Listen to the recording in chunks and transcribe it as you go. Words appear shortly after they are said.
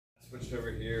switched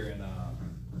over here in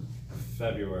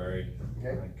February.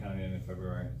 Okay. Like kind of the end of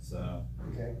February. So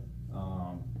Okay. I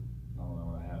don't know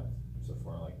what I have so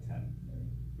far, like 10 maybe.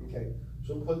 Okay.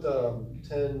 So put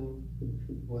 10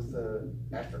 with the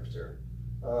asterisk there.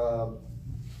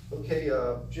 Okay,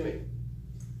 Jimmy.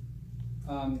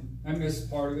 I missed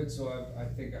part of it, so I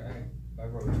think I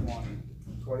wrote 20.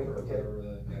 20. Or Okay.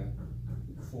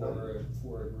 whatever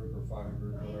for a group or 5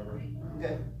 group or whatever.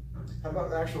 Okay. How about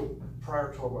the actual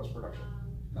prior 12 months production?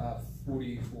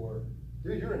 44.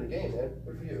 Dude, you're in the game, man.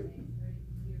 Good for you.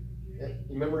 Yeah.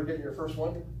 You remember getting your first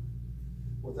one?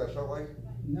 What that felt like?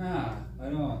 Nah, I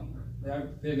don't.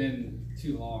 I've been in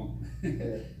too long.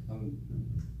 Yeah.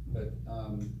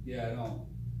 Yeah, I don't.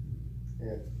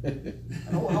 Yeah.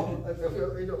 How long have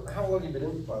you been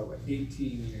in, by the way?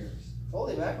 18 years.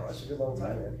 Holy mackerel, that's a good long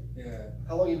time, man. Yeah.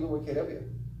 How long have you been with KW?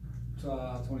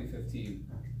 2015.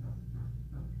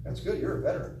 That's good, you're a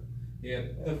veteran. Yeah,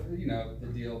 the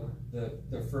deal,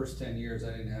 the first 10 years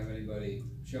I didn't have anybody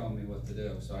showing me what to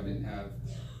do, so I didn't have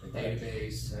a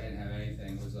database, I didn't have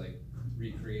anything, it was like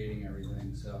recreating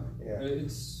everything, so yeah.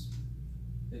 it's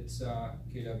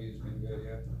KW's been good,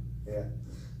 yeah. Yeah.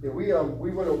 Yeah,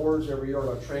 we win awards every year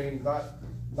on training,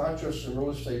 not just in real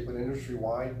estate, but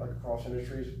industry-wide, like across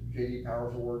industries, JD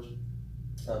Powers Awards,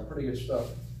 pretty good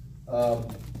stuff.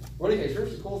 Well, anyways,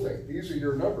 here's the cool thing. These are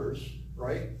your numbers,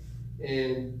 right?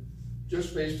 And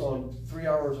just based on 3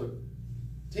 hours of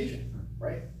teaching,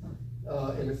 right?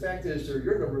 And the fact is, they're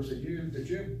your numbers that you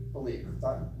believe,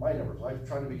 not my numbers. I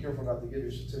try to be careful not to give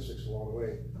you statistics along the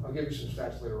way. I'll give you some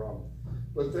stats later on.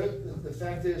 But the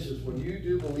fact is when you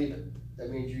do believe it, that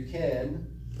means you can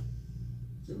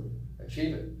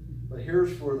achieve it. But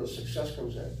here's where the success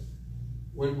comes in.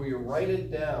 When we write it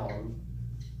down,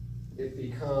 it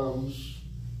becomes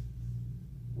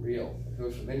real. It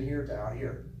goes from in here to out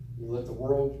here. You let the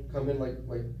world come in like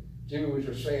Jimmy was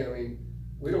just saying. I mean,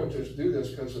 we don't just do this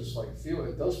because it's like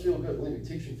it does feel good. Believe me,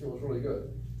 teaching feels really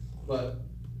good. But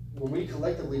when we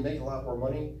collectively make a lot more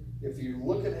money, if you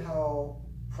look at how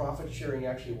profit sharing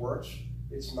actually works,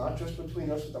 it's not just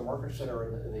between us at the Market Center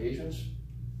and the agents.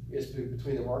 It's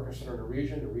between the Market Center and the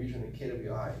region and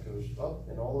KWI. It goes up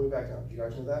and all the way back down. Do you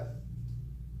guys know that?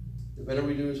 The better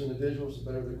we do as individuals, the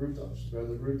better the group does. The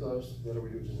better the group does, the better we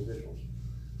do as individuals.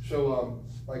 So,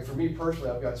 like for me personally,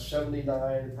 I've got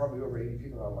 79, probably over 80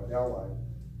 people on my downline.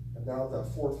 I'm now at the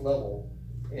 4th level,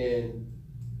 and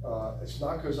it's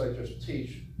not because I just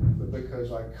teach, but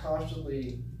because I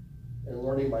constantly am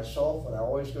learning myself, and I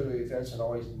always go to events and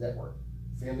always network.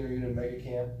 Family reunion, mega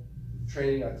camp,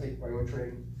 training, I take my own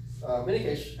training. In any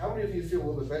case, how many of you feel a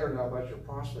little bit better now about your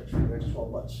prospects for the next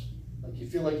 12 months? Like you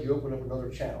feel like you open up another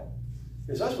channel.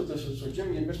 Because that's what this is. So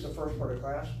Jimmy, you missed the first part of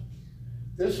class.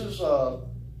 This is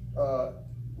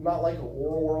not like an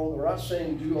oral world. We're not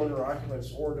saying do owner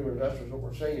occupants or do investors. What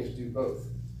we're saying is do both.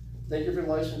 Think of your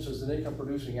license as an income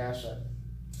producing asset.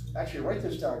 Actually, write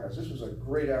this down, guys. This was a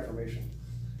great affirmation.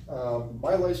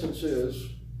 My license is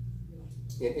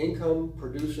an income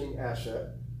producing asset.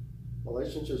 My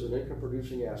license is an income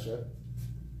producing asset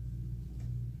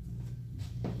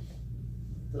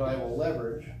that I will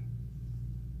leverage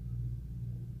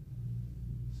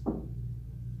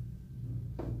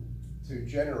to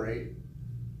generate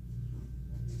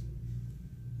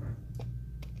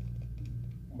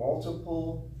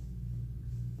multiple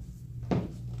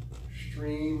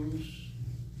streams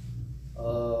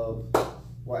of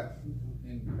what?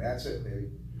 That's it,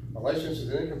 baby. My license is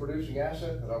an income producing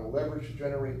asset that I will leverage to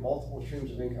generate multiple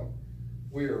streams of income.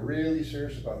 We are really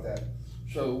serious about that.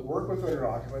 So work with owner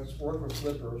occupants, work with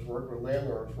flippers, work with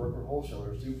landlords, work with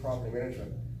wholesalers, do property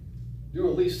management. Do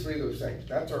at least 3 of those things.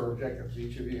 That's our objective.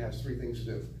 Each of you has 3 things to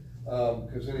do.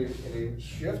 Because in a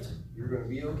shift, you're going to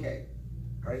be okay,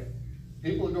 right?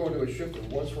 People who go into a shift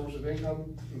of one source of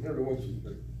income, they're the ones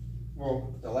who,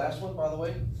 well, the last one, by the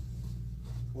way,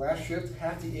 last shift,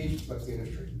 half the agents left the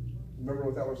industry. Remember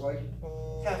what that was like?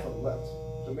 Half of them left.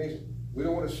 It's amazing. We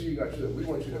don't want to see you guys do that. We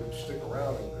want you to stick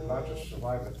around and not just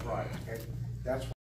survive and thrive, okay? That's